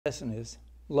lesson is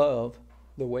love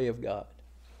the way of God.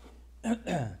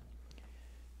 And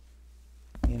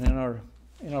in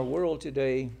our world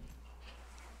today,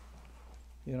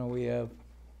 we have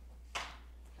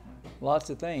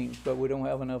lots of things, but we don't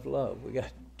have enough love. We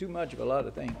got too much of a lot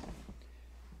of things.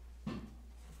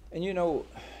 And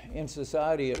in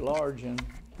society at large, and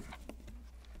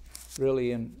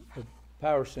really in the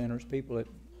power centers, people that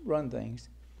run things,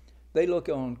 they look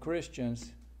on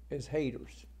Christians as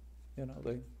haters.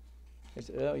 They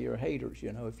say, "Oh, you're haters."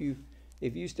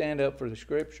 If you stand up for the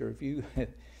Scripture,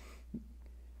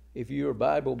 if you're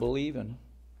Bible believing,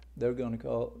 they're going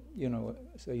to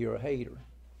say you're a hater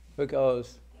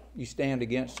because you stand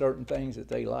against certain things that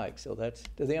they like. So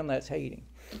to them that's hating.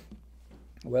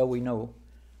 Well, we know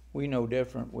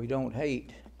different. We don't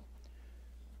hate.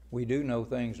 We do know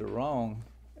things are wrong,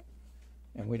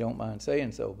 and we don't mind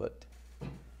saying so. But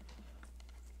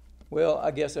well,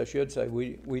 I guess I should say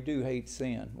we do hate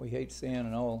sin. We hate sin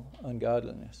and all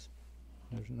ungodliness.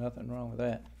 There's nothing wrong with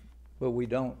that. But we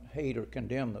don't hate or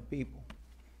condemn the people.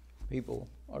 People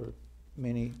are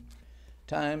many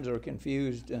times are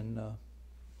confused and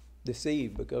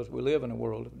deceived because we live in a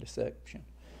world of deception.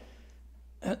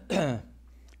 And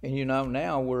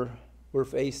now we're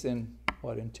facing,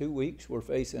 in 2 weeks we're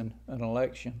facing an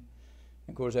election.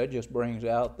 And of course that just brings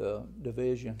out the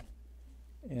division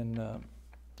and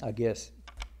I guess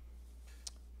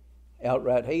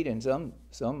outright hating some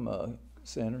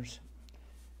sinners.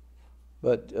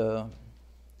 But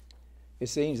it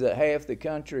seems that half the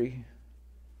country,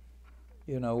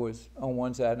 is on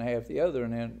one side and half the other,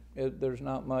 and then there's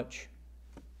not much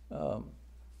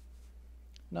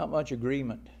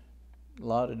agreement, a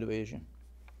lot of division.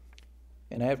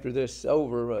 And after this is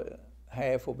over,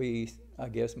 half will be, I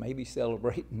guess, maybe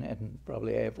celebrating, and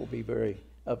probably half will be very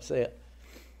upset.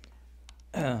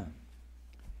 And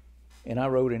I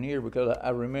wrote in here because I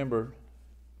remember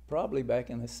probably back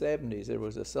in the 70s there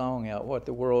was a song out, "What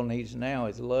the world needs now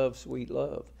is love, sweet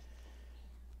love."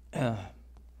 And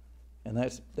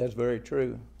that's very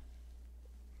true.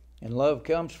 And love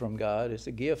comes from God. It's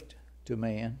a gift to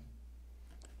man.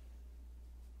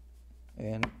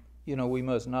 And, we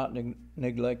must not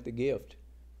neglect the gift.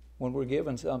 When we're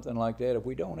given something like that, if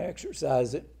we don't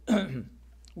exercise it,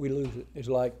 we lose it. It's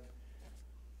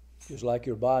just like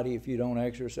your body. If you don't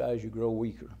exercise, you grow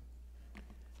weaker.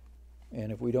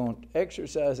 And if we don't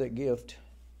exercise that gift,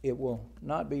 it will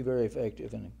not be very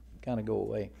effective and kind of go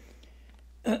away.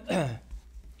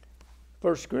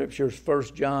 First scripture is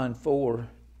 1 John 4,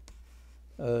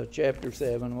 chapter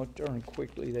 7. We'll turn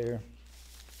quickly there.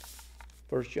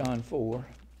 1 John 4.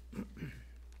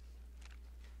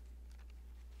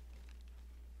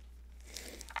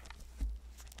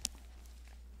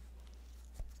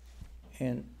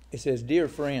 And it says, "Dear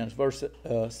friends," verse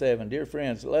 7, "Dear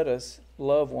friends, let us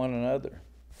love one another,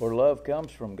 for love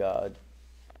comes from God.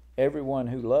 Everyone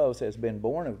who loves has been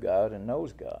born of God and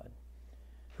knows God.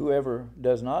 Whoever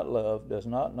does not love does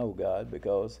not know God,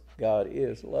 because God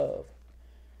is love."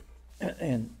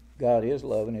 And God is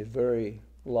love, and His very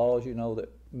laws, that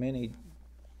many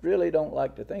really don't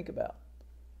like to think about.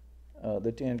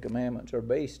 The 10 Commandments are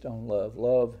based on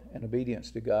love and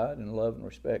obedience to God, and love and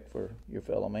respect for your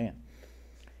fellow man.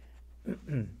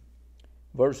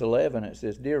 Verse 11, it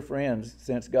says, "Dear friends,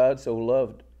 since God so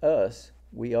loved us,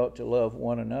 we ought to love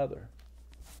one another.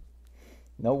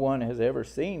 No one has ever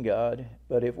seen God,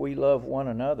 but if we love one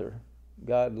another,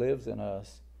 God lives in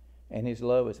us, and His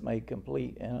love is made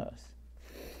complete in us."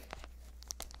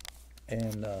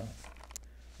 And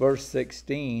verse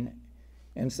 16,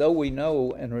 "And so we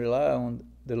know and rely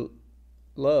on the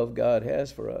love God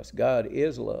has for us. God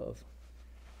is love.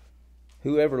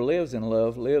 Whoever lives in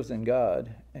love lives in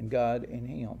God, and God in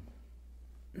him."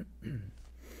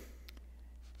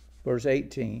 Verse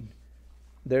 18,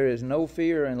 "There is no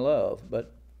fear in love,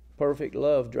 but perfect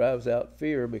love drives out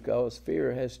fear, because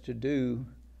fear has to do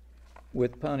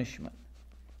with punishment.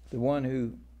 The one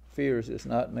who fears is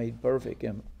not made perfect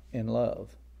in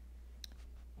love."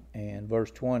 And verse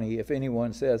 20, "If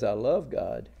anyone says, 'I love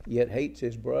God,' yet hates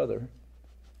his brother,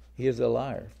 he is a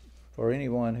liar. For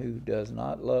anyone who does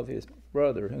not love his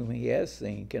brother whom he has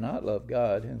seen cannot love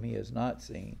God whom he has not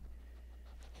seen.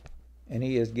 And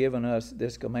He has given us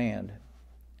this command: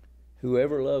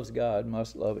 whoever loves God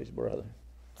must love his brother."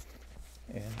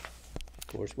 And of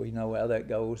course we know how that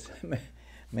goes.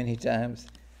 Many times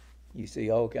you see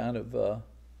all kind of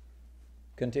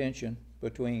contention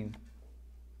between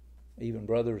even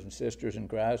brothers and sisters in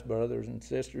Christ, brothers and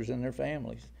sisters in their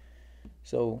families.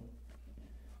 So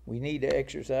we need to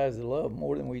exercise the love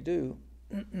more than we do.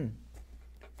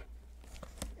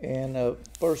 And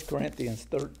 1 Corinthians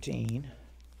 13,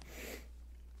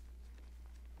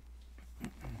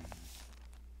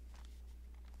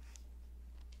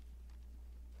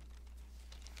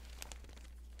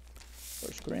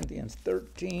 Corinthians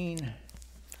 13,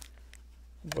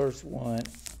 verse 1.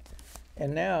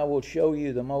 And now I will show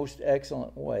you the most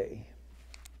excellent way.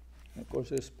 Of course,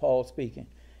 this is Paul speaking.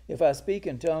 If I speak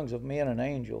in tongues of men and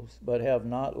angels, but have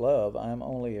not love, I am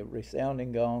only a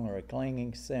resounding gong or a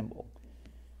clanging cymbal.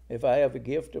 If I have a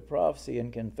gift of prophecy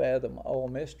and can fathom all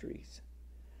mysteries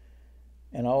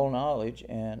and all knowledge,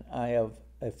 and I have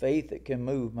a faith that can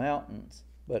move mountains,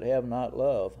 but have not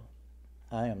love,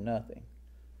 I am nothing.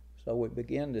 So we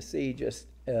begin to see just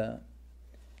how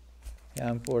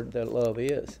important that love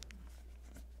is.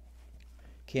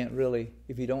 Can't really,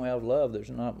 if you don't have love, there's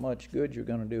not much good you're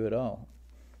going to do at all.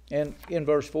 And in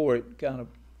verse 4, it kind of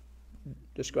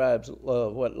describes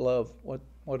love,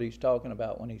 what he's talking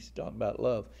about when he's talking about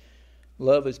love.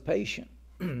 Love is patient.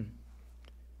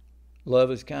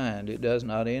 Love is kind. It does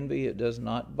not envy. It does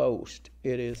not boast.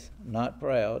 It is not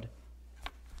proud.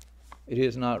 It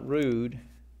is not rude.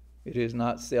 It is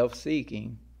not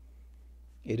self-seeking.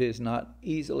 It is not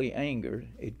easily angered.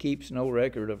 It keeps no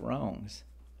record of wrongs.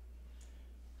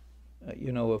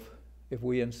 If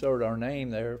we insert our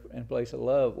name there in place of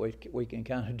love, we can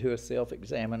kind of do a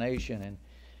self-examination, and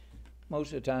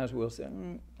most of the times we'll say,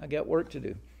 I got work to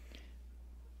do.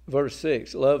 Verse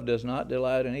 6, love does not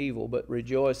delight in evil, but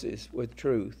rejoices with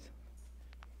truth.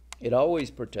 It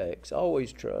always protects,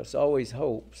 always trusts, always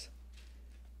hopes,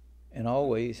 and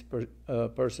always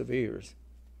perseveres.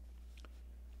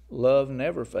 Love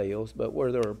never fails, but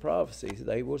where there are prophecies,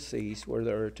 they will cease. Where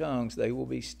there are tongues, they will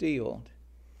be stilled.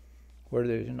 Where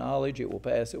there is knowledge, it will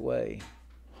pass away.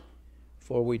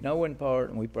 For we know in part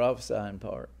and we prophesy in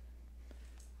part.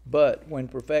 But when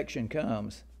perfection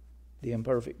comes, the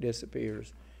imperfect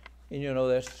disappears. And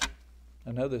that's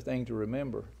another thing to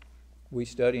remember. We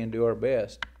study and do our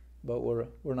best, but we're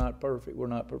not perfect. We're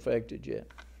not perfected yet.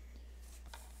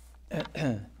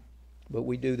 But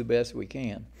we do the best we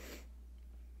can.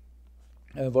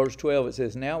 Verse 12, it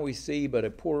says, now we see but a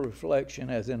poor reflection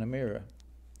as in a mirror.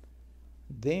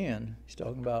 Then, he's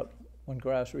talking about when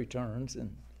Christ returns,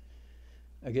 and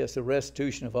I guess the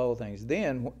restitution of all things.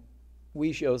 Then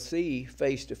we shall see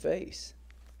face to face.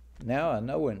 Now I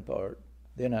know in part,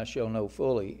 then I shall know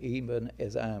fully, even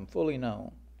as I am fully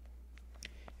known.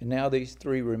 And now these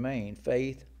three remain,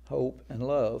 faith, hope, and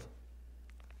love.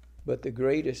 But the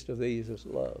greatest of these is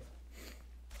love.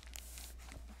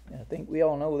 And I think we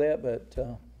all know that, but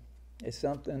it's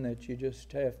something that you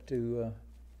just have to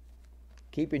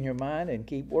keep in your mind and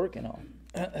keep working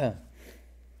on.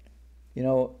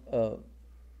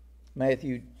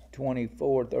 Matthew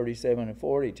 24, 37 and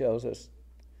 40 tells us,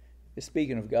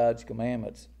 speaking of God's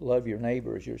commandments, love your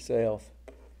neighbor as yourself.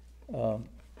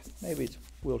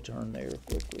 We'll turn there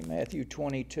quickly. Matthew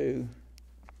 22.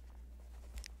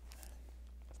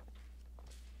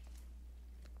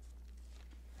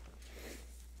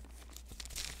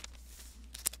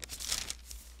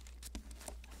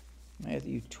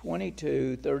 Matthew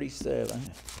 22, 37.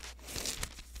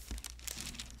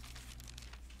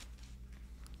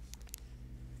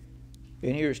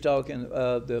 And here's talking,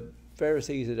 the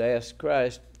Pharisees had asked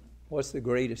Christ, what's the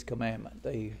greatest commandment?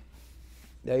 They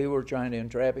were trying to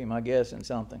entrap him, I guess, in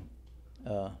something.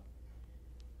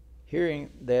 Hearing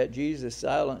that, Jesus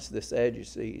silenced the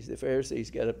Sadducees. The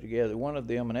Pharisees got up together. One of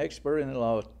them, an expert in the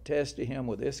law, tested him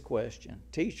with this question,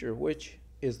 Teacher, which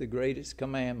is the greatest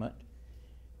commandment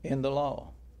in the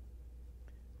law?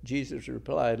 Jesus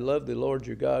replied, love the Lord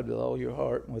your God with all your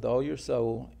heart and with all your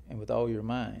soul and with all your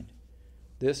mind.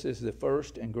 This is the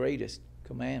first and greatest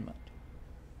commandment.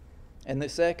 And the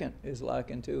second is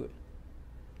likened to it.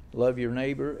 Love your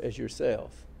neighbor as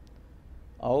yourself.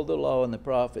 All the law and the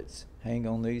prophets hang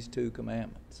on these two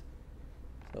commandments.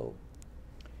 So,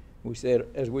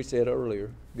 as we said earlier,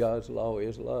 God's law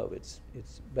is love. It's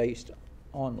based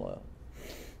on love.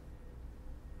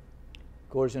 Of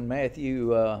course, in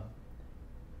Matthew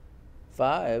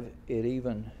 5, it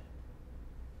even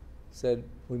said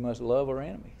we must love our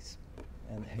enemies.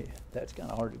 And that's kind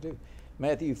of hard to do.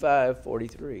 Matthew 5,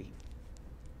 43.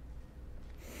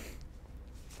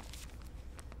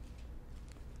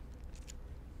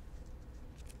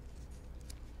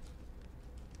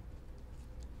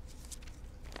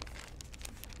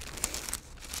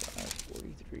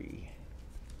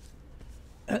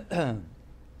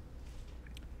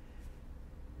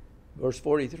 Verse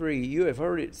 43, you have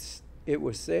heard it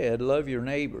was said, love your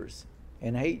neighbors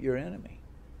and hate your enemy.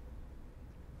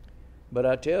 But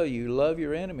I tell you, love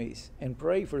your enemies and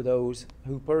pray for those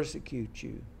who persecute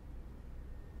you,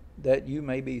 that you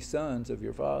may be sons of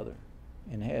your Father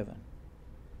in heaven.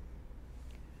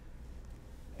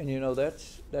 And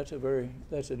that's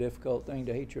a difficult thing,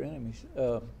 to hate your enemies.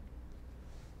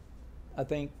 I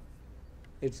think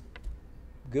it's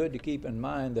good to keep in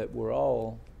mind that we're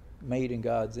all made in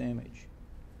God's image.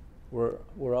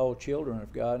 We're all children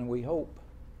of God, and we hope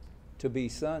to be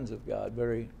sons of God,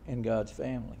 in God's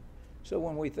family. So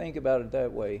when we think about it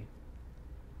that way,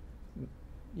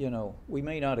 we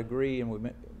may not agree,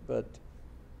 but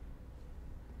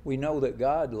we know that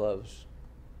God loves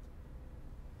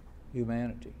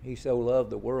humanity. He so loved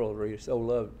the world, or he so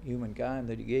loved humankind,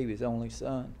 that he gave his only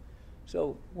son.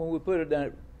 So when we put it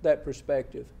in that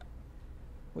perspective,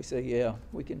 we say, yeah,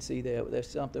 we can see that. That's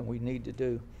something we need to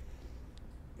do.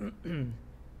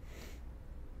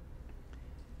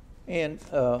 And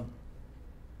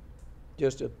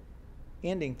just a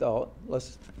ending thought.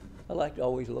 I like to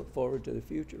always look forward to the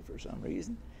future for some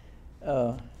reason.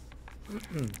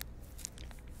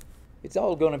 It's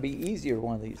all going to be easier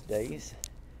one of these days.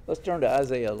 Let's turn to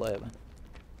Isaiah 11.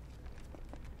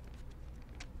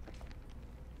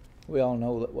 We all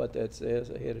know what that says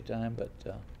ahead of time, but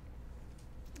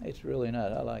it's really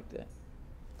not. I like that.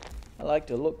 I like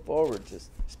to look forward to,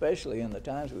 especially in the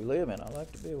times we live in, I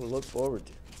like to be able to look forward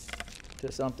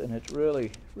to something that's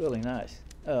really, really nice.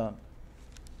 If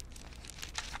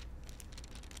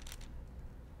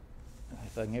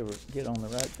I can ever get on the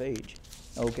right page.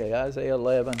 Okay, Isaiah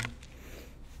 11,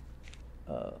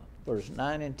 verse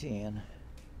 9 and 10.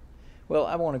 Well,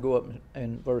 I want to go up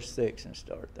in verse 6 and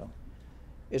start, though.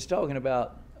 It's talking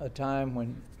about a time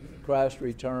when Christ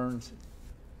returns,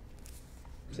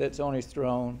 sits on his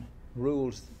throne,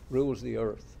 rules the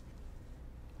earth.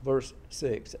 Verse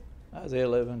 6, Isaiah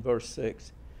 11, verse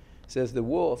 6, says the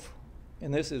wolf,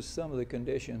 and this is some of the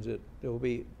conditions that will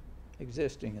be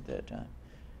existing at that time.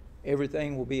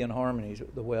 Everything will be in harmony, is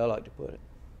the way I like to put it,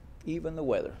 even the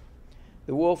weather.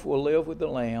 The wolf will live with the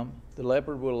lamb, the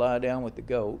leopard will lie down with the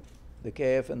goat, the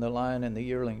calf and the lion and the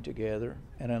yearling together,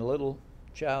 and a little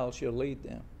child shall lead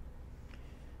them.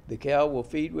 The cow will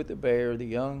feed with the bear, the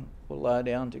young will lie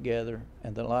down together,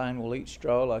 and the lion will eat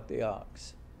straw like the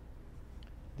ox.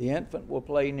 The infant will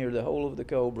play near the hole of the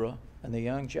cobra, and the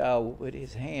young child will put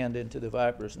his hand into the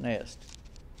viper's nest.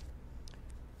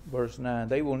 Verse 9,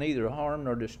 they will neither harm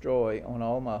nor destroy on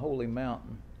all my holy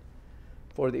mountain,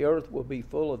 for the earth will be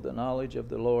full of the knowledge of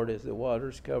the Lord as the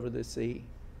waters cover the sea.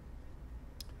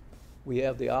 We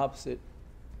have the opposite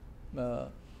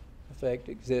effect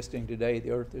existing today.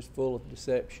 The earth is full of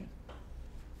deception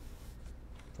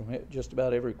from just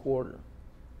about every quarter.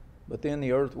 But then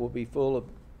the earth will be full of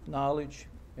knowledge,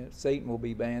 and Satan will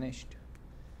be banished.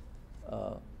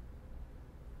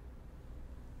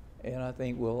 And I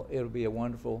think it'll be a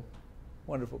wonderful,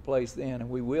 wonderful place then, and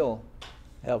we will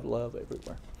have love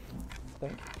everywhere.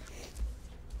 Thank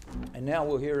you. And now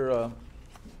we'll hear...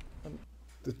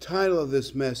 the title of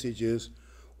this message is,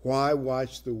 Why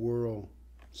Watch the World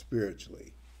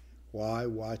Spiritually? Why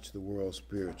watch the world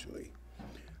spiritually?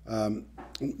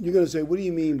 You're going to say, what do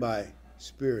you mean by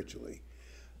spiritually?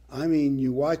 I mean,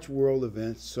 you watch world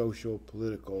events, social,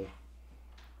 political,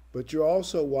 but you're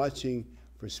also watching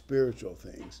for spiritual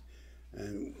things.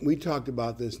 And we talked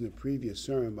about this in the previous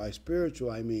sermon. By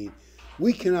spiritual, I mean,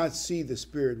 we cannot see the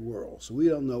spirit world, so we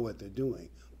don't know what they're doing.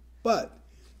 But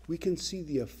we can see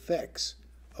the effects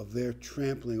of their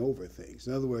trampling over things.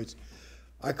 In other words,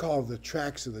 I call it the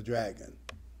tracks of the dragon.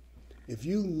 If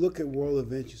you look at world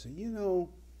events, you say,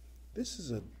 this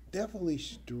is a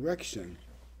devilish direction.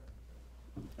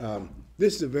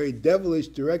 This is a very devilish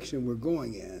direction we're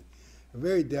going in, a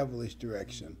very devilish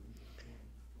direction.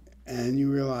 And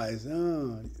you realize,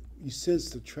 you sense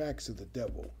the tracks of the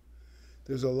devil.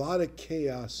 There's a lot of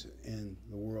chaos in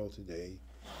the world today,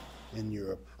 in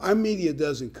Europe. Our media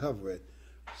doesn't cover it,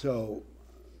 so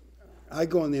I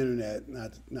go on the internet,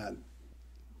 not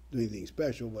do anything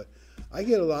special, but I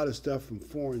get a lot of stuff from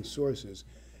foreign sources.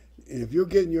 And if you're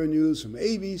getting your news from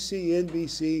ABC,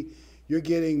 NBC, you're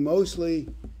getting mostly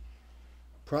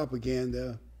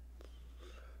propaganda,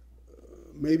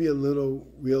 maybe a little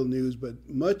real news, but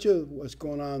much of what's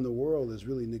going on in the world is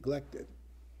really neglected.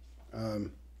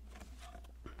 And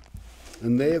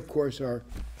they, of course, are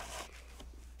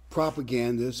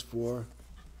propagandists for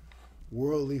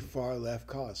worldly far-left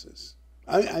causes.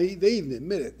 They even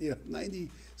admit it.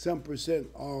 90-some%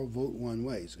 all vote one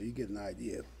way, so you get an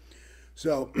idea.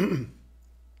 So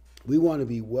we want to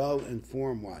be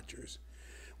well-informed watchers.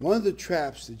 One of the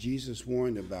traps that Jesus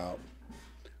warned us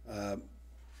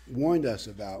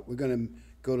about, we're going to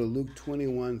go to Luke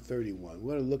 21:31.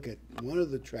 We're going to look at one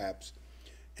of the traps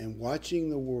and watching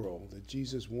the world that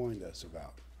Jesus warned us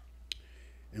about,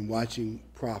 and watching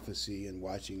prophecy and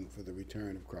watching for the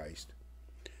return of Christ.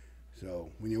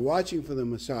 So when you're watching for the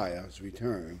Messiah's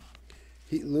return,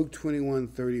 Luke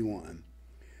 21:31.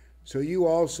 So you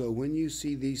also, when you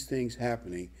see these things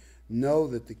happening, know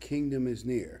that the kingdom is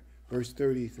near. Verse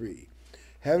 33.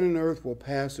 Heaven and earth will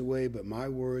pass away, but my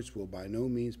words will by no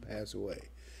means pass away.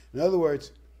 In other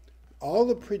words, all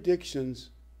the predictions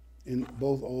in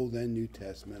both Old and New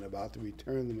Testament about the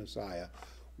return of the Messiah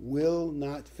will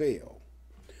not fail.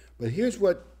 But here's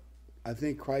what I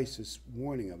think Christ is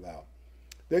warning about.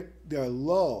 There are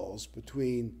lulls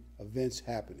between events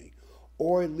happening,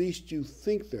 or at least you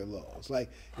think they're lulls. Like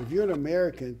if you're an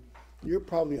American, you're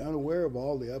probably unaware of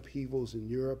all the upheavals in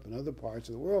Europe and other parts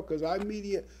of the world because our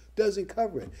media doesn't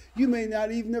cover it. You may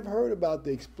not even have heard about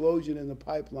the explosion in the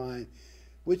pipeline,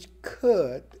 which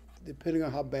could, depending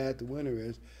on how bad the winter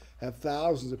is, have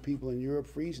thousands of people in Europe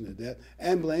freezing to death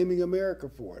and blaming America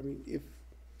for it. I mean, if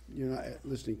you're not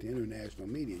listening to international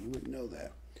media, you wouldn't know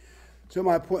that. So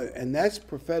my point, and that's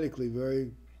prophetically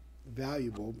very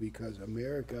valuable because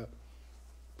America,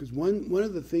 because one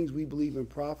of the things we believe in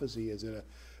prophecy is that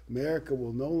America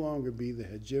will no longer be the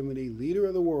hegemony leader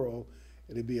of the world.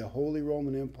 It'll be a Holy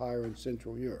Roman Empire in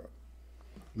Central Europe.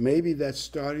 Maybe that's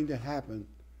starting to happen.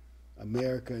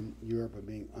 America and Europe are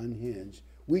being unhinged.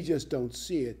 We just don't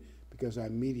see it because our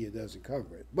media doesn't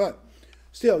cover it. But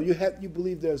still, you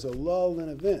believe there's a lull in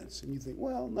events, and you think,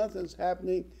 well, nothing's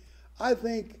happening. I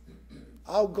think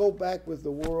I'll go back with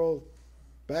the world,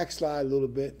 backslide a little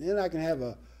bit, and then I can have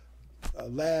a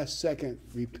last-second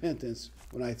repentance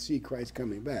when I see Christ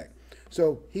coming back.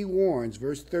 So he warns,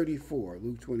 verse 34,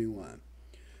 Luke 21,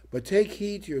 but take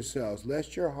heed to yourselves,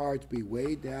 lest your hearts be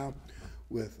weighed down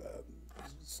with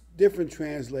different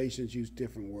translations use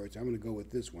different words. I'm going to go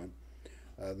with this one,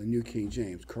 the New King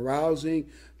James. Carousing,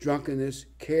 drunkenness,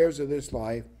 cares of this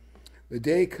life. The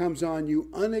day comes on you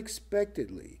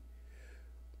unexpectedly,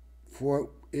 for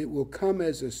it will come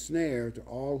as a snare to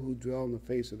all who dwell on the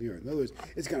face of the earth. In other words,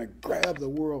 it's going to grab the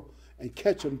world and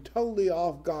catch them totally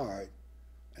off guard,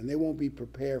 and they won't be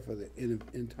prepared for the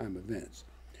end-time events.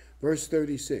 Verse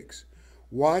 36,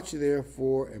 watch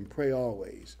therefore and pray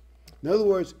always. In other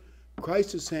words,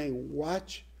 Christ is saying,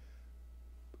 watch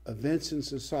events in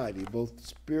society, both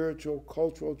spiritual,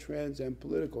 cultural trends, and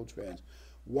political trends.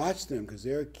 Watch them because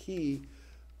they're key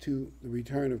to the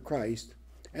return of Christ.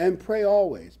 And pray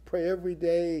always. Pray every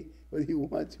day, whether you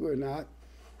want to or not,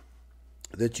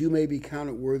 that you may be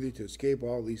counted worthy to escape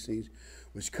all these things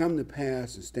which come to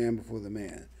pass and stand before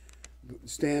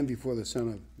the Son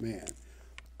of Man.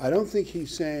 I don't think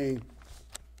he's saying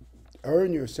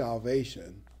earn your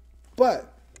salvation,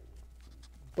 but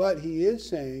he is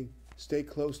saying stay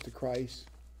close to Christ,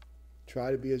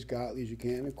 try to be as godly as you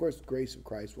can. And of course, the grace of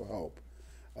Christ will help.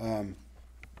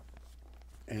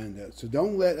 So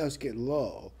don't let us get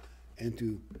lulled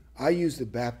into, I use the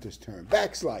Baptist term,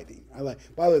 backsliding.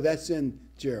 By the way, that's in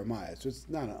Jeremiah, so it's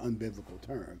not an unbiblical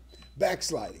term.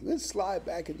 Backsliding. Let's slide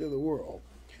back into the world.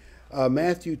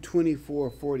 Matthew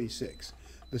 24:46.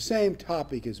 The same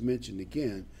topic is mentioned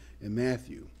again in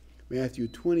Matthew. Matthew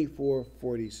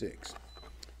 24:46.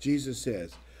 Jesus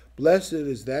says, blessed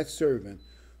is that servant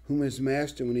whom his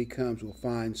master, when he comes, will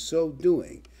find so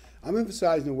doing. I'm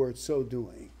emphasizing the word so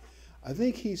doing. I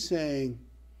think he's saying,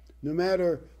 no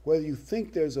matter whether you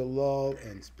think there's a lull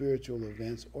in spiritual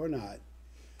events or not,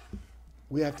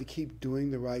 we have to keep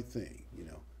doing the right thing.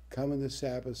 Coming to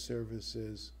Sabbath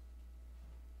services,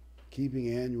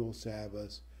 keeping annual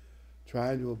Sabbaths,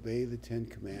 trying to obey the Ten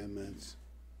Commandments.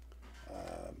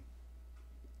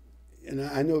 And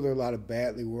I know there are a lot of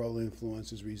badly world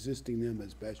influences, resisting them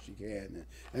as best you can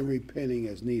and repenting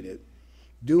as needed.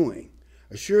 Doing.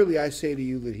 Surely I say to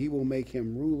you that he will make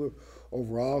him ruler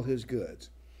over all his goods.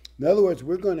 In other words,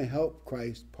 we're going to help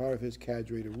Christ, part of his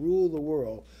cadre, to rule the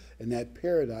world in that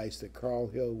paradise that Carl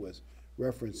Hill was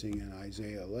referencing in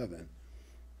Isaiah 11.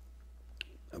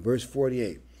 Verse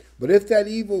 48. But if that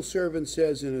evil servant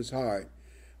says in his heart,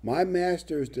 my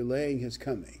master is delaying his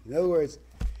coming. In other words,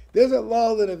 there's a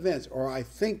lull in events, or I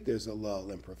think there's a lull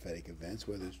in prophetic events,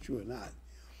 whether it's true or not.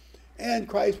 And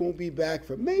Christ won't be back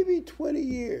for maybe 20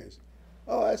 years.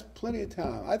 Oh, that's plenty of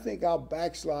time. I think I'll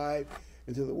backslide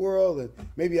into the world and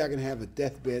maybe I can have a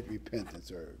deathbed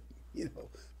repentance or,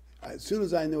 as soon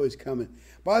as I know he's coming.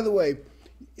 By the way,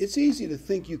 it's easy to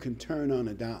think you can turn on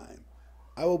a dime.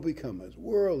 I will become as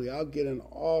worldly. I'll get in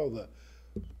all the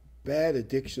bad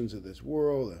addictions of this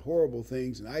world and horrible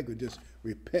things, and I could just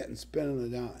repent and spend on a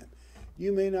dime.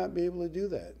 You may not be able to do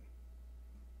that.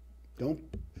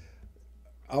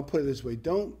 I'll put it this way,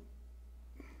 don't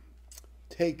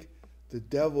take the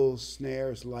devil's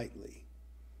snares lightly.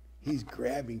 He's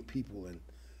grabbing people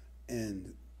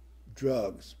and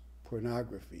drugs,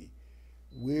 pornography,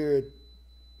 weird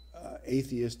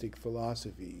atheistic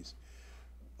philosophies,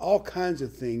 all kinds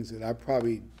of things that I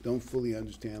probably don't fully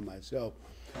understand myself.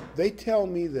 They tell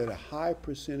me that a high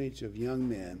percentage of young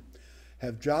men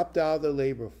have dropped out of the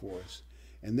labor force,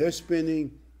 and they're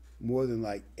spending more than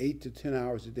like 8 to 10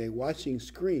 hours a day watching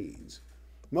screens,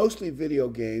 mostly video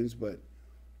games, but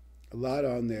a lot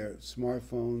on their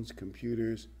smartphones,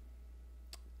 computers,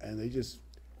 and they just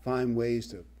find ways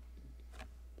to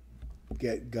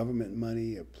get government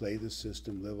money or play the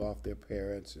system, live off their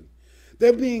parents, and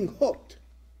they're being hooked.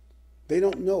 They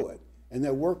don't know it, and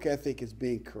their work ethic is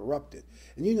being corrupted.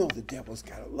 And you know the devil's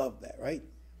got to love that, right?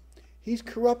 He's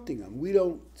corrupting them. We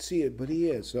don't see it, but he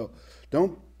is. So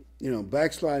don't,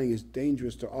 backsliding is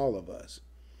dangerous to all of us.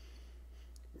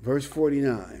 Verse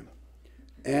 49,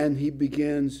 and he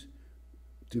begins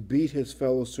to beat his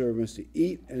fellow servants, to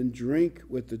eat and drink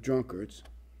with the drunkards.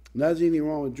 Not there's anything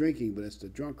wrong with drinking, but it's the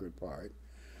drunkard part.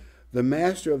 The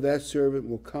master of that servant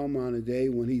will come on a day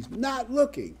when he's not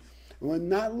looking. When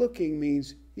not looking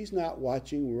means he's not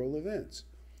watching world events.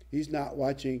 He's not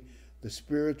watching the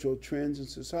spiritual trends in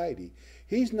society.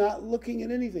 He's not looking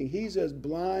at anything. He's as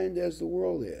blind as the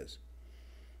world is.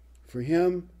 For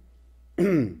him,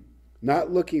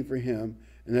 not looking for him,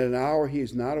 and at an hour he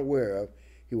is not aware of,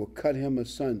 he will cut him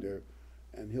asunder,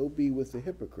 and he'll be with the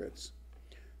hypocrites.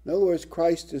 In other words,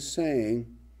 Christ is saying,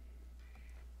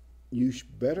 you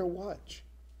better watch,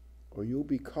 or you'll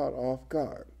be caught off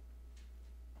guard.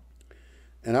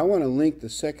 And I want to link the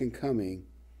second coming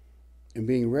and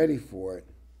being ready for it,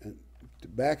 and to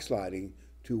backsliding,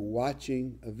 to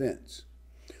watching events.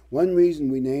 One reason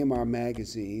we name our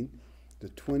magazine the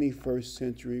 21st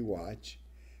Century Watch,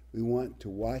 we want to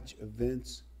watch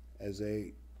events as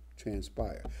they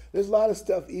transpire. There's a lot of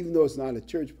stuff, even though it's not a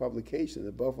church publication,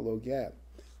 the Buffalo Gap,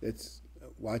 that's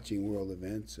watching world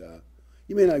events.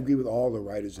 You may not agree with all the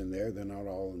writers in there. They're not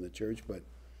all in the church, but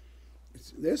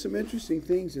there's some interesting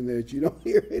things in there that you don't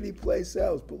hear anyplace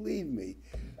else. Believe me.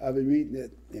 I've been reading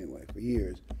it, anyway, for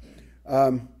years.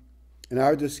 In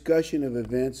our discussion of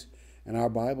events and our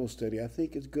Bible study, I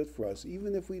think it's good for us.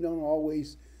 Even if we don't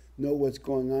always know what's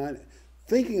going on,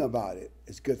 thinking about it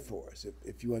is good for us,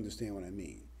 if you understand what I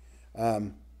mean.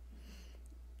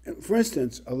 For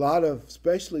instance, a lot of,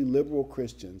 especially liberal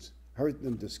Christians, heard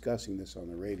them discussing this on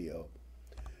the radio,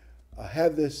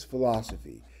 have this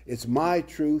philosophy. It's my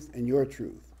truth and your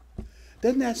truth.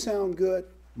 Doesn't that sound good?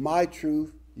 My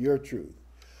truth, your truth.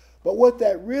 But what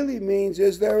that really means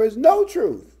is there is no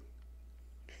truth.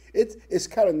 It's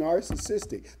kind of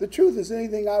narcissistic. The truth is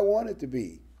anything I want it to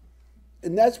be.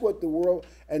 And that's what the world,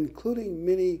 including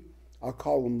many, I'll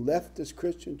call them leftist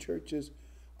Christian churches,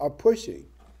 are pushing.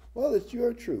 Well, it's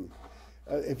your truth.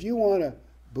 If you want to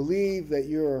believe that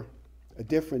you're a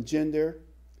different gender,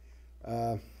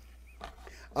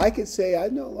 I could say I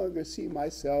no longer see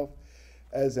myself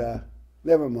as a,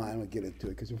 never mind, I'll get into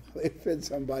it because it will offend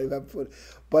somebody if I put it.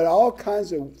 But all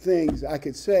kinds of things I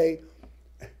could say,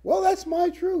 well, that's my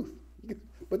truth.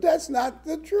 But that's not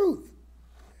the truth.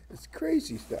 It's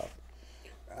crazy stuff.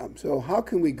 So how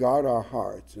can we guard our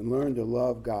hearts and learn to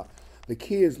love God? The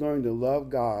key is learn to love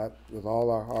God with all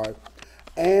our heart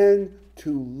and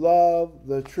to love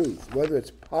the truth, whether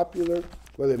it's popular,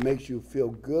 whether it makes you feel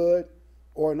good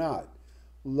or not.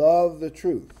 Love the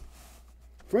truth.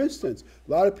 For instance,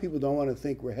 a lot of people don't want to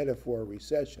think we're headed for a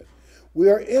recession. We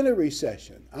are in a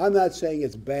recession. I'm not saying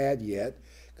it's bad yet,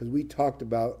 because we talked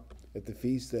about at the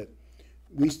feast that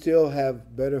we still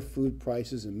have better food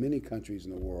prices in many countries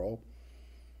in the world,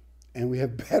 and we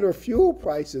have better fuel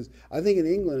prices. I think in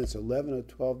England it's $11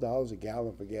 or $12 a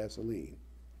gallon for gasoline.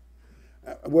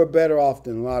 We're better off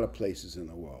than a lot of places in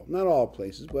the world. Not all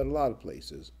places, but a lot of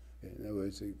places. In other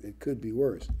words, it could be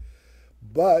worse.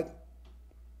 But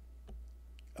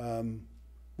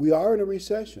we are in a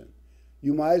recession.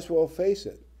 You might as well face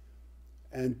it.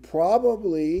 And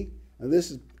probably, and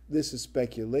this is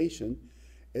speculation,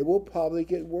 it will probably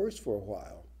get worse for a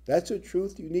while. That's a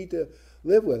truth you need to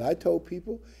live with. I told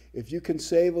people, if you can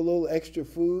save a little extra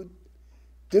food,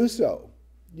 do so.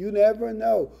 You never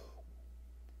know.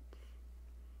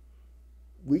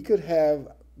 We could have,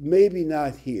 maybe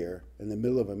not here in the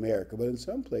middle of America, but in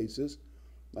some places,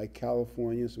 like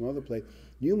California, some other place,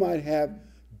 you might have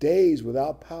days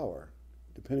without power,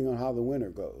 depending on how the winter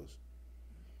goes.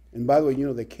 And by the way,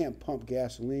 they can't pump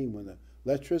gasoline when the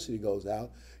electricity goes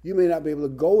out. You may not be able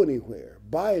to go anywhere,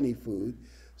 buy any food.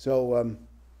 So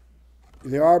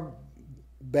there are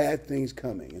bad things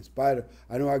coming. In spite of,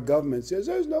 I know our government says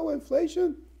there's no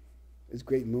inflation. It's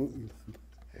great movie.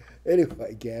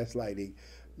 Anyway, gaslighting.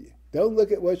 Don't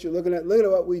look at what you're looking at. Look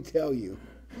at what we tell you.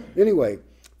 Anyway,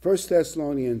 1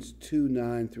 Thessalonians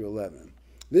 2:9 through 11.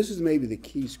 This is maybe the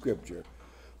key scripture.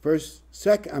 2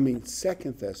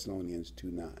 Thessalonians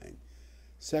 2:9.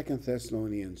 2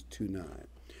 Thessalonians 2:9.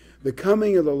 The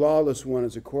coming of the lawless one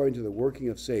is according to the working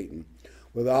of Satan,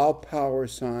 with all power,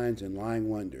 signs, and lying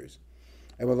wonders,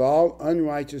 and with all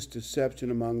unrighteous deception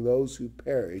among those who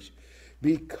perish,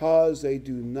 because they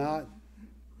do not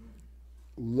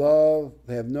love,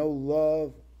 they have no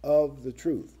love of the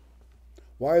truth.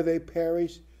 Why are they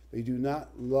perished? They do not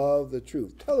love the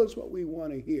truth. Tell us what we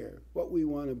want to hear, what we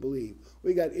want to believe.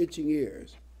 We got itching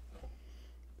ears,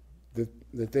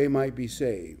 that they might be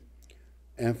saved.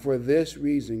 And for this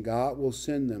reason, God will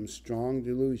send them strong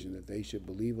delusion that they should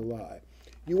believe a lie.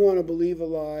 You want to believe a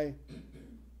lie,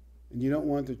 and you don't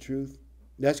want the truth?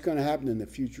 That's going to happen in the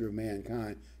future of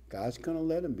mankind. God's going to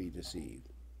let them be deceived.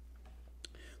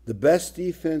 The best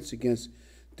defense against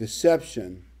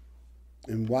deception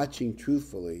and watching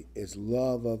truthfully is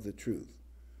love of the truth.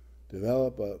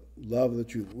 Develop a love of the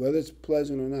truth, whether it's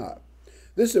pleasant or not.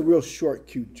 This is a real short,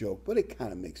 cute joke, but it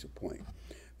kind of makes a point.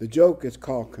 The joke is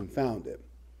called Confounded.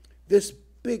 This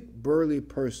big, burly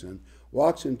person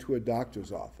walks into a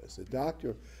doctor's office. The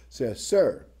doctor says,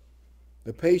 "Sir."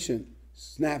 The patient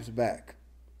snaps back,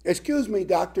 "Excuse me,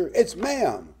 doctor, it's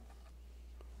ma'am."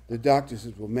 The doctor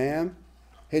says, "Well, ma'am,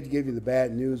 hate to give you the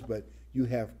bad news, but you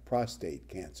have prostate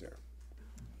cancer."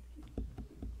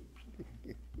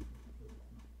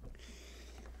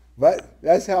 But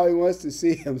that's how he wants to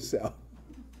see himself.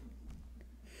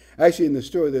 Actually, in the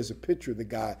story, there's a picture of the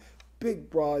guy, big,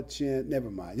 broad chin.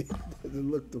 Never mind, it doesn't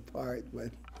look the part,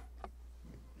 but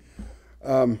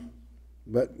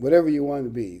whatever you want to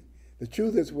be. The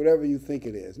truth is whatever you think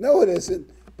it is. No, it isn't,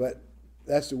 but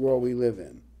that's the world we live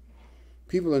in.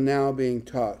 People are now being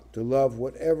taught to love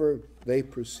whatever they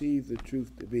perceive the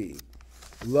truth to be.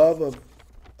 Love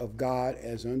of God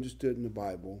as understood in the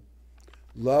Bible.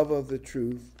 Love of the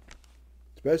truth,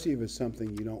 especially if it's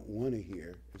something you don't want to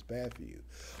hear. It's bad for you.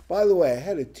 By the way, I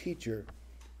had a teacher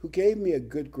who gave me a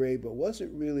good grade but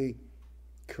wasn't really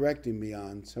correcting me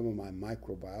on some of my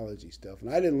microbiology stuff, and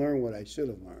I didn't learn what I should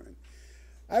have learned.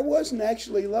 I wasn't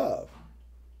actually love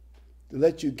to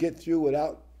let you get through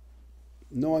without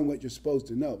knowing what you're supposed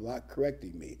to know, without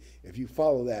correcting me, if you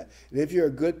follow that. And if you're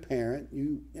a good parent,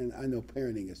 and I know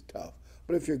parenting is tough,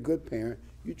 but if you're a good parent,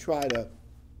 you try to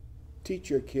teach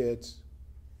your kids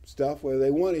stuff whether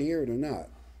they want to hear it or not.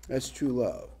 That's true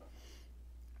love.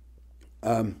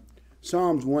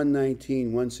 Psalms 119,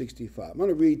 165. I'm going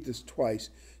to read this twice,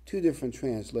 two different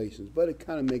translations, but it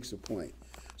kind of makes a point.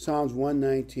 Psalms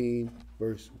 119,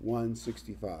 verse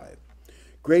 165.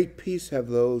 Great peace have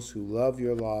those who love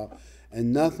your law,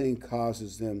 and nothing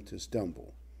causes them to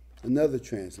stumble. Another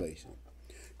translation.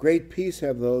 Great peace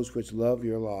have those which love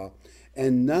your law,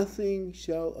 and nothing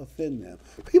shall offend them.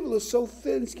 People are so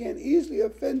thin-skinned, easily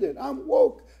offended. I'm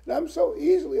woke, and I'm so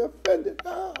easily offended.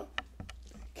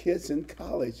 Kids in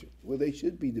college, where they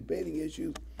should be debating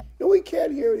issues, and we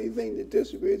can't hear anything that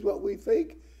disagrees with what we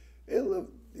think.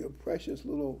 They're precious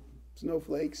little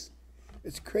snowflakes.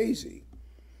 It's crazy.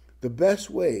 The best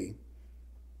way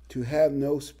to have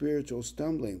no spiritual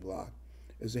stumbling block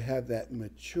is to have that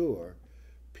mature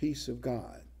peace of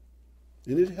God.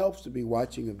 And it helps to be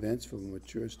watching events from a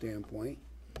mature standpoint.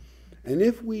 And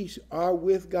if we are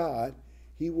with God,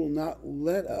 he will not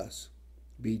let us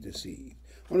be deceived.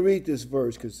 I want to read this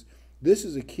verse because this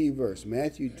is a key verse,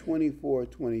 Matthew 24,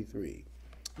 23.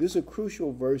 This is a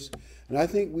crucial verse, and I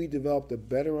think we developed a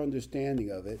better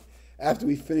understanding of it after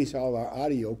we finished all our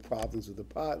audio problems with the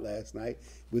pod last night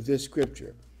with this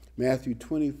scripture, Matthew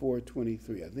 24,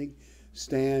 23. I think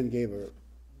Stan gave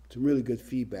some really good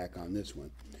feedback on this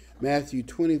one. Matthew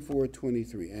 24,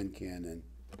 23, and Ken and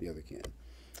the other Ken.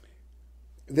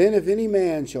 Then if any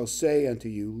man shall say unto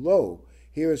you, Lo,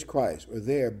 here is Christ, or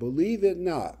there, believe it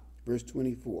not. Verse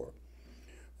 24.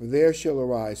 For there shall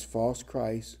arise false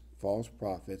Christs, false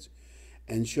prophets,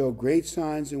 and show great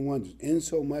signs and wonders,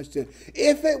 insomuch that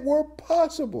if it were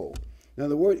possible, now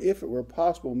the word if it were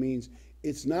possible means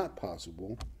it's not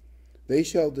possible, they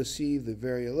shall deceive the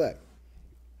very elect.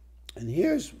 And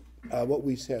here's what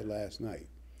we said last night.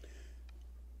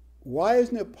 Why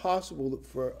isn't it possible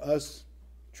for us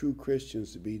true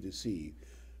Christians to be deceived?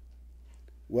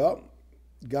 Well,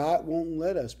 God won't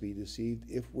let us be deceived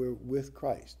if we're with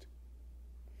Christ.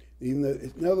 Even though,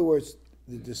 in other words,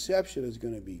 the deception is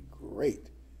going to be great.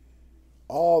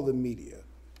 All the media,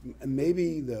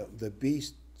 maybe the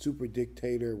beast, super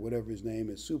dictator, whatever his name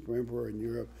is, super emperor in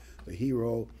Europe, the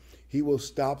hero, he will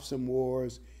stop some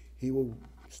wars. He will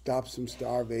stop some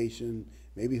starvation.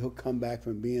 Maybe he'll come back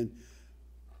from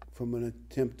an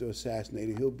attempt to assassinate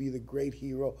him. He'll be the great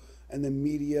hero. And the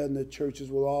media and the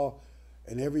churches will all,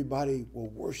 and everybody will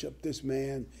worship this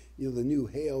man, the new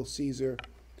Hail Caesar.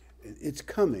 It's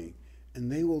coming,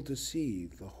 and they will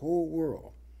deceive the whole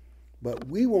world But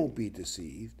we won't be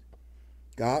deceived.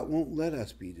 God won't let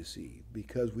us be deceived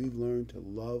because we've learned to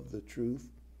love the truth,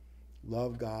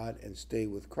 love God, and stay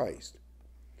with Christ.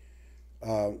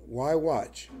 Why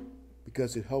watch?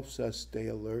 Because it helps us stay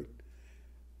alert.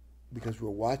 Because we're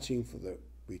watching for the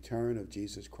return of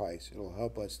Jesus Christ. It'll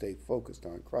help us stay focused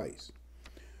on Christ.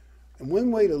 And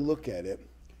one way to look at it,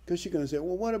 because you're going to say,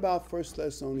 well, what about 1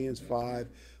 Thessalonians 5?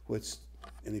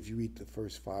 And if you read the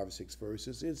first 5 or 6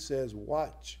 verses, it says,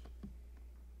 watch.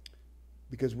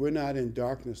 Because we're not in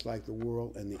darkness like the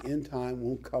world, and the end time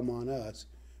won't come on us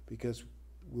because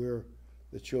we're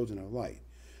the children of light.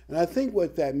 And I think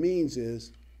what that means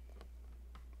is,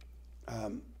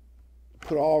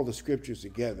 put all the scriptures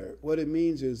together. What it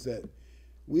means is that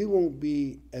we won't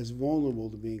be as vulnerable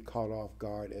to being caught off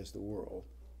guard as the world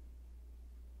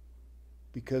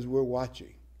because we're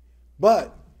watching.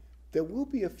 But there will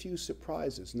be a few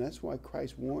surprises, and that's why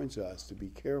Christ warns us to be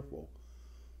careful,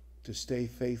 to stay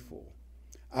faithful.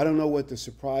 I don't know what the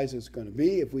surprise is going to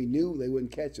be. If we knew, they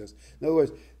wouldn't catch us. In other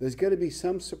words, there's going to be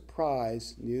some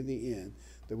surprise near the end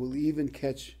that will even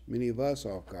catch many of us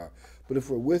off guard. But if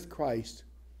we're with Christ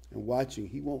and watching,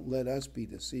 he won't let us be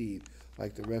deceived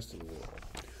like the rest of the world.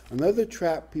 Another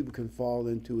trap people can fall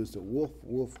into is the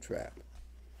wolf trap.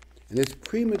 And it's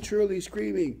prematurely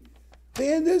screaming, the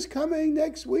end is coming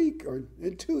next week or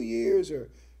in 2 years. Or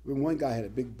one guy had a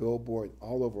big billboard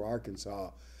all over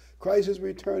Arkansas. Christ is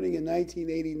returning in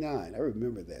 1989. I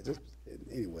remember that.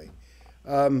 Anyway,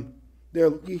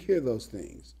 you hear those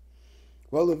things.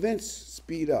 Well, events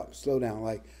speed up, slow down.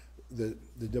 Like the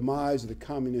demise of the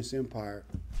communist empire,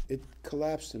 it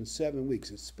collapsed in 7 weeks.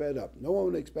 It sped up. No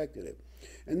one expected it.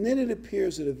 And then it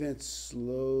appears that events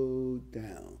slowed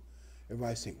down.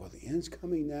 Everybody's saying, well, the end's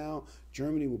coming now.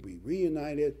 Germany will be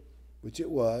reunited, which it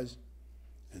was,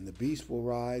 and the beast will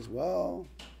rise. Well,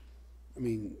 I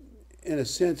mean, in a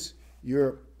sense,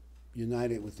 Europe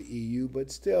united with the EU, but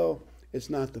still, it's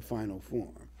not the final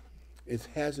form. It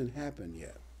hasn't happened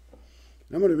yet.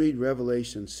 I'm going to read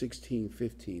Revelation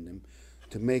 16:15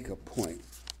 to make a point.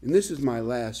 And this is my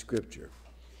last scripture.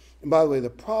 And by the way, the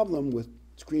problem with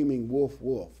screaming wolf,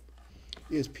 wolf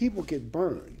is people get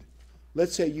burned.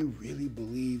 Let's say you really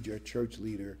believed your church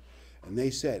leader and they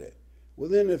said it. Well,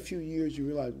 then in a few years you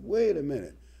realize, wait a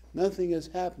minute, nothing is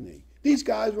happening. These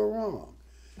guys were wrong.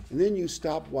 And then you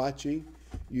stop watching,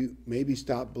 you maybe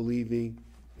stop believing,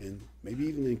 and maybe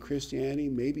even in Christianity,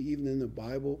 maybe even in the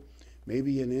Bible,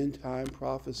 maybe in end-time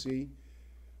prophecy.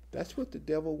 That's what the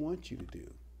devil wants you to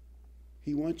do.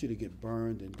 He wants you to get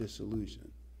burned and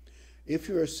disillusioned. If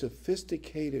you're a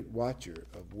sophisticated watcher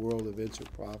of world events or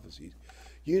prophecies,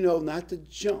 you know not to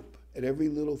jump at every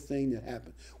little thing that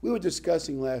happens. We were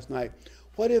discussing last night,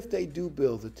 what if they do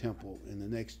build the temple in the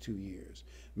next 2 years?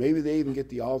 Maybe they even get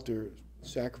the altar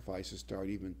sacrifices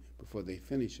started even before they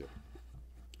finish it.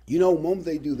 You know, the moment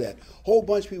they do that, a whole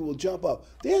bunch of people will jump up.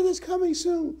 The end is coming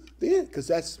soon. The end, because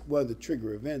that's one of the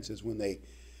trigger events is when they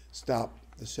stop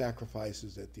the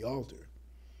sacrifices at the altar.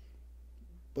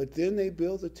 But then they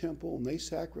build the temple and they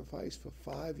sacrifice for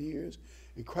 5 years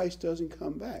and Christ doesn't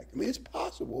come back. I mean, it's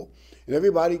possible. And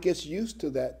everybody gets used to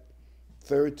that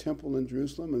third temple in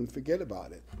Jerusalem and forget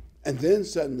about it. And then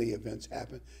suddenly events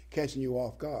happen, catching you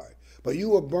off guard. But you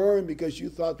were burned because you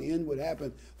thought the end would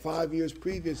happen 5 years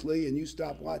previously and you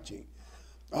stopped watching.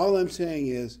 All I'm saying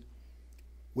is,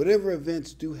 whatever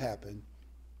events do happen,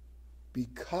 be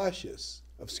cautious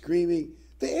of screaming,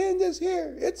 the end is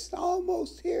here, it's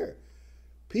almost here.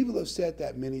 People have said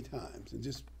that many times, and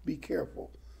just be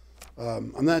careful.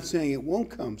 I'm not saying it won't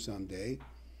come someday.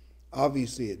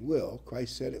 Obviously it will.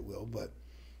 Christ said it will, but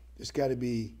just got to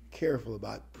be careful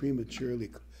about prematurely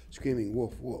screaming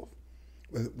wolf, wolf,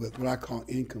 with what I call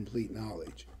incomplete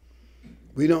knowledge.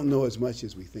 We don't know as much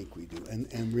as we think we do.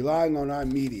 And relying on our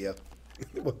media,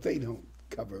 well, they don't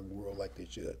cover the world like they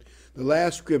should. The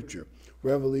last scripture,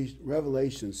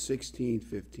 Revelation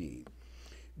 16:15.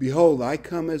 Behold, I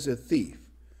come as a thief.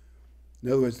 In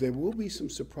other words, there will be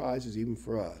some surprises even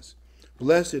for us.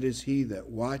 Blessed is he that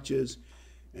watches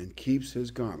and keeps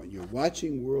his garment. You're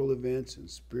watching world events and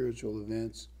spiritual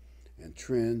events and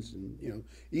trends, and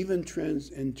even trends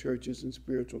in churches and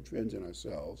spiritual trends in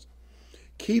ourselves.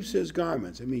 Keeps his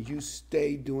garments. That means you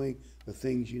stay doing the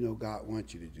things you know God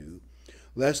wants you to do.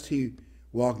 Lest he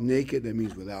walk naked, that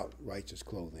means without righteous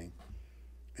clothing,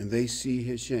 and they see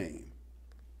his shame.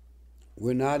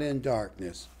 We're not in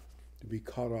darkness to be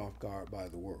caught off guard by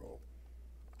the world.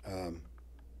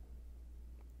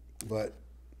 But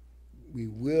we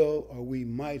will, or we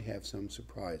might have some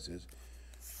surprises.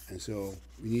 And so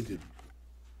we need to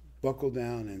buckle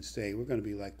down and say, we're going to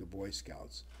be like the Boy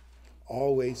Scouts.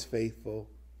 Always faithful,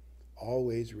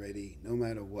 always ready, no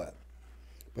matter what.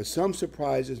 But some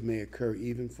surprises may occur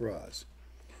even for us.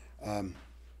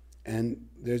 And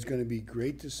there's going to be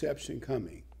great deception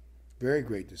coming, very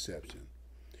great deception.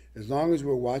 As long as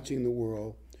we're watching the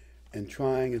world and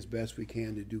trying as best we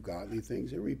can to do godly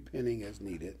things and repenting as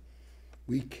needed,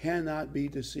 we cannot be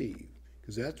deceived,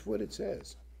 because that's what it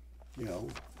says. You know,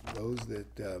 those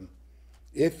that,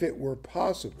 if it were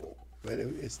possible, but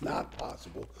it's not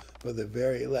possible for the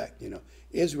very elect. You know,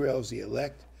 Israel's the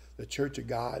elect. The church of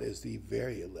God is the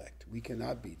very elect. We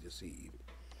cannot be deceived.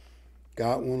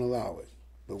 God won't allow it,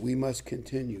 but we must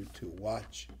continue to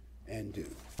watch and do.